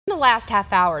In the last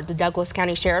half hour, the Douglas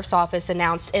County Sheriff's Office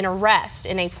announced an arrest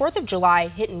in a 4th of July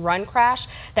hit-and-run crash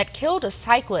that killed a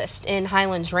cyclist in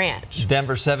Highlands Ranch.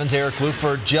 Denver 7's Eric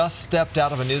Lufer just stepped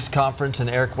out of a news conference. And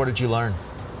Eric, what did you learn?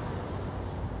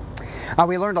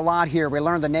 We learned a lot here. We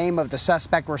learned the name of the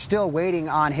suspect. We're still waiting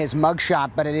on his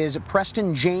mugshot, but it is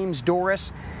Preston James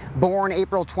Doris, born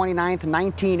April 29th,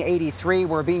 1983.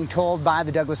 We're being told by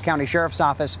the Douglas County Sheriff's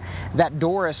Office that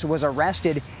Doris was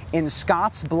arrested in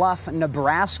Scotts Bluff,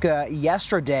 Nebraska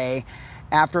yesterday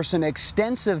after some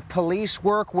extensive police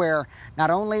work where not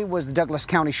only was the Douglas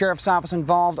County Sheriff's Office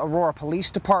involved, Aurora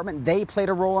Police Department, they played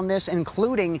a role in this,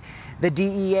 including the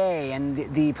DEA. And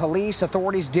the police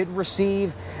authorities did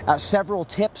receive several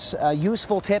tips,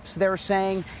 useful tips, they're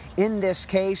saying, in this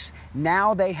case.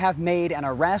 Now they have made an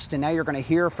arrest, and now you're going to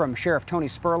hear from Sheriff Tony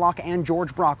Spurlock and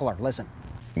George Brockler. Listen.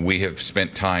 We have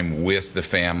spent time with the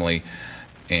family,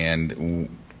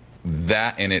 and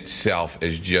that in itself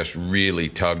has just really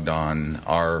tugged on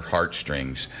our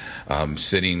heartstrings.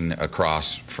 Sitting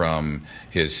across from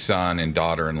his son and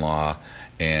daughter-in-law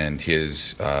and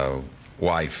his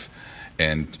wife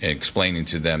and explaining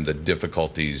to them the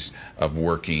difficulties of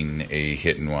working a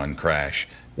hit-and-run crash.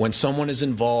 When someone is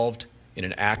involved in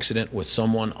an accident with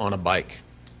someone on a bike,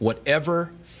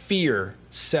 whatever fear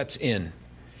sets in,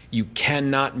 you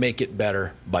cannot make it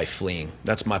better by fleeing.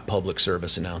 That's my public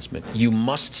service announcement. You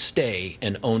must stay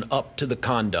and own up to the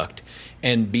conduct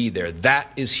and be there. That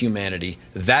is humanity.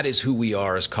 That is who we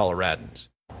are as Coloradans.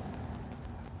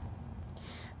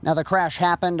 Now, the crash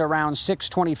happened around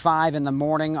 6:25 in the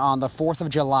morning on the 4th of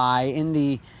July in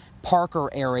the Parker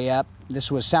area. This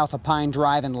was south of Pine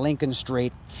Drive and Lincoln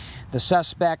Street. The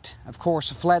suspect, of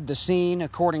course, fled the scene,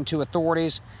 according to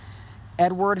authorities.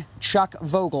 Edward Chuck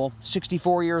Vogel,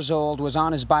 64 years old, was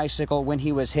on his bicycle when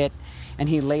he was hit, and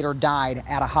he later died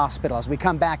at a hospital. As we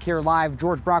come back here live,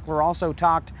 George Brockler also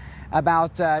talked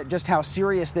about just how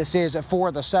serious this is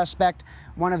for the suspect.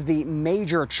 One of the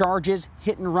major charges,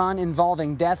 hit and run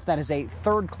involving death. That is a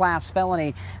third-class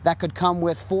felony that could come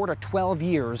with 4 to 12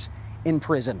 years in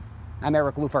prison. I'm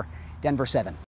Eric Lufer, Denver 7.